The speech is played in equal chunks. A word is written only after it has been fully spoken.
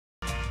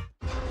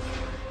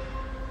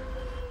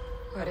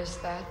What is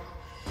that?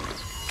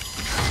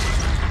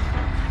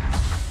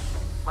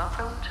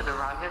 Welcome to the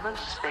Romulus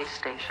Space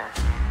Station.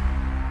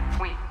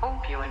 We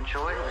hope you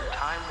enjoy your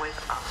time with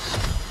us.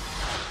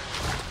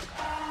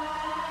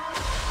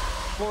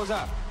 What was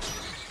that?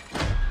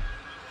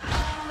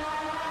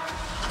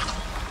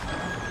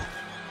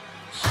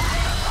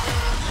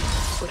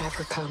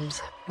 Whatever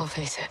comes, we'll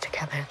face it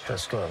together.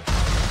 Let's go.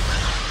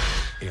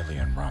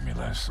 Alien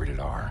Romulus. Rated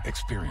R.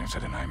 Experience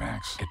it in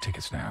IMAX. Get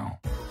tickets now.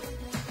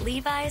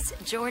 Levi's,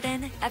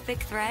 Jordan, Epic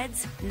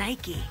Threads,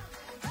 Nike.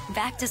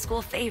 Back to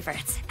school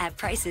favorites at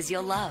prices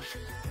you'll love.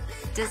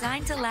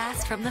 Designed to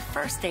last from the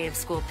first day of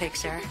school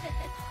picture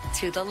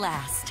to the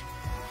last.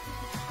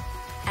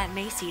 At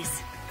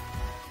Macy's.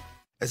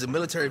 As a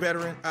military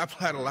veteran, I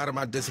applied a lot of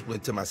my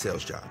discipline to my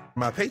sales job.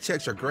 My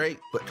paychecks are great,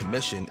 but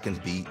commission can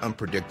be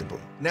unpredictable.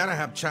 Now that I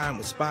have Chime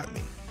with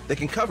SpotMe, they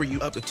can cover you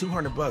up to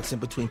 $200 in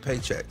between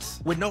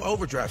paychecks with no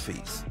overdraft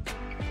fees.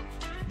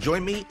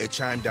 Join me at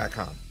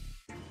Chime.com.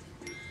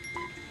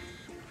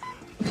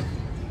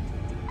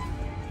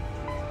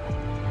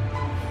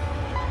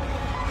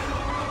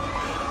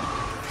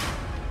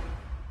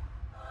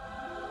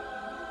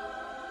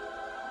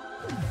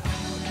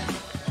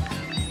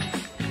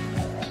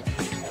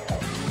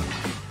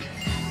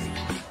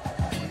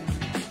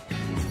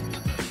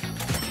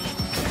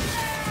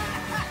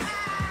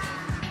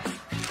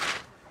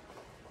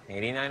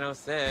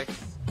 $89.06.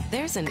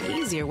 There's an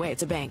easier way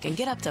to bank and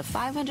get up to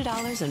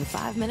 $500 in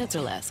 5 minutes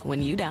or less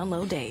when you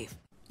download Dave.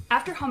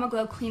 After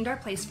HomeGlow cleaned our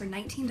place for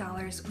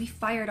 $19, we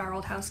fired our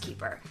old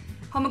housekeeper.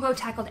 HomeGlow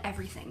tackled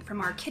everything, from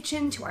our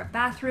kitchen to our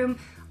bathroom,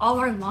 all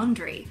our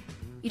laundry.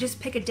 You just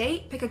pick a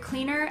date, pick a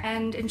cleaner,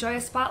 and enjoy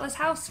a spotless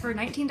house for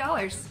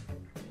 $19.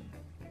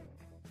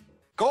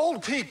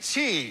 Gold Peak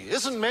tea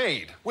isn't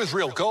made with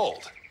real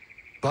gold.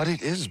 But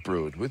it is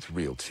brewed with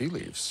real tea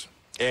leaves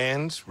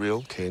and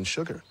real cane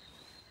sugar,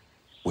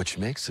 which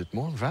makes it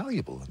more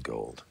valuable than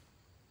gold.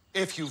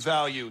 If you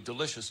value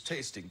delicious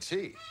tasting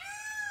tea.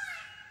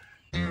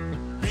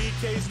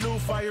 BK's new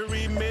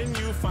fiery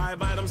menu,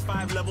 5 items,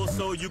 5 levels,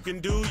 so you can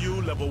do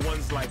you. Level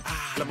 1's like,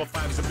 level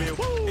 5's a bit,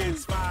 woo.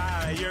 It's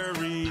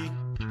fiery.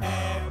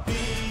 At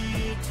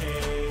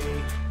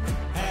BK,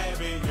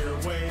 have it your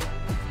way.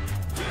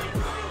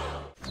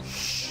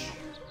 Shh.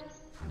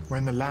 We're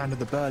in the land of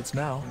the birds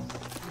now.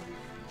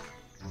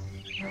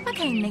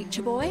 Okay,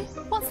 Nature Boy,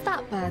 what's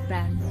that bird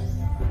then?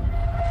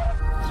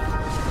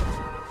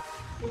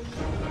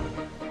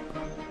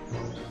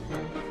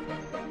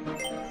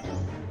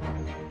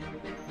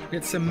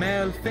 It's a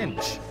male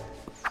finch.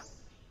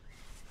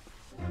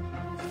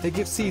 They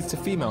give seeds to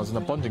females in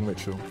a bonding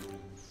ritual.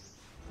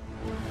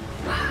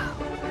 Wow.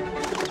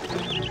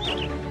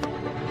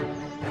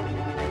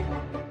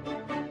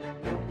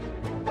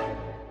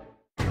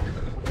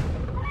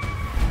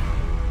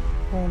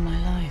 All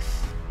my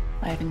life,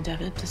 I have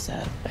endeavored to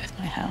serve both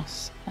my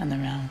house and the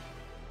realm,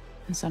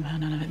 and somehow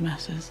none of it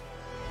matters.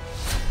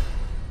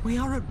 We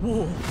are at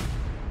war.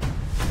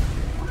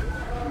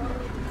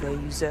 They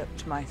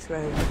usurped my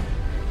throne.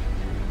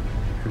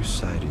 Whose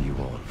side are you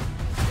on?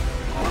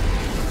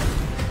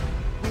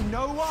 We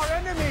know our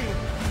enemy!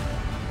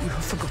 You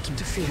have forgotten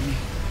to fear me.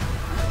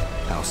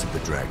 House of the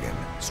Dragon,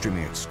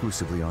 streaming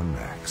exclusively on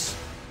Max.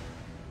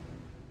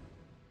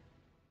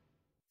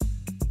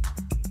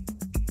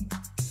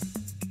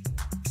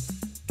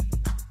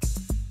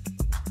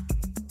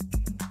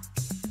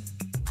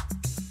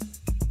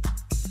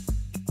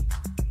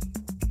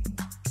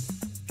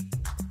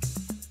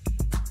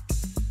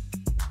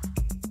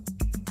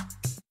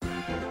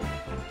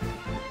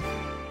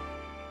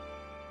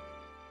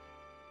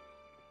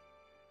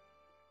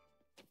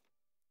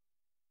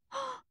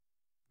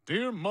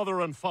 Dear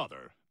Mother and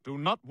Father, do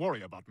not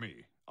worry about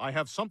me. I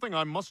have something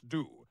I must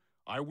do.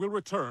 I will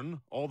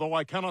return, although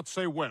I cannot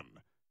say when.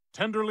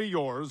 Tenderly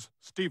yours,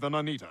 Stephen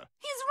Anita.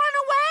 He's run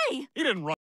away! He didn't run.